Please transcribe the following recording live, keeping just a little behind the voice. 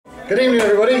Good evening,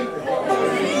 everybody.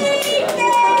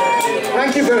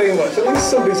 Thank you very much. At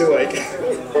least somebody's awake.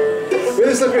 We're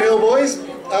the Slippery Hill Boys.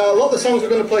 A lot of the songs we're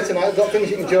going to play tonight have got things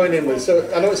you can join in with,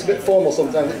 so I know it's a bit formal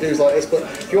sometimes at dues like this, but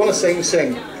if you want to sing,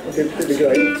 sing. It'd be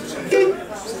great.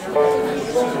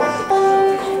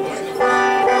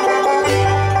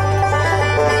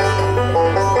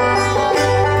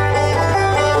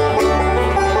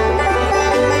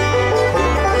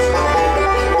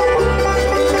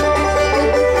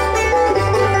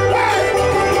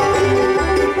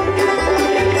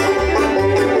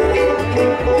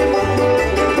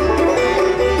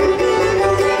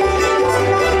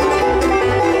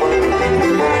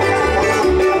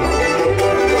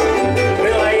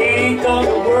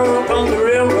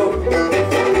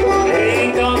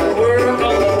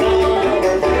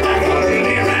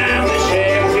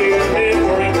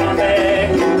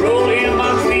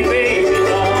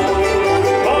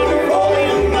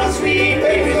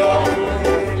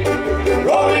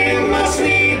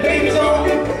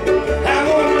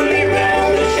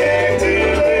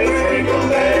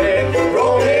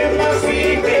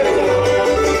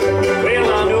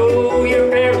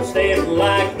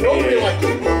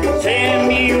 Send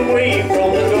me away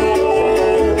from the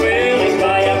door. Well, if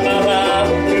I have my life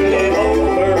to live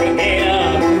over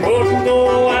again, wouldn't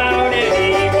go out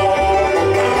anymore.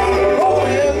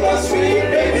 Rolling my sweet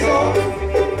babies on,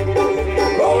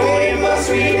 rolling my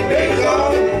sweet babies on.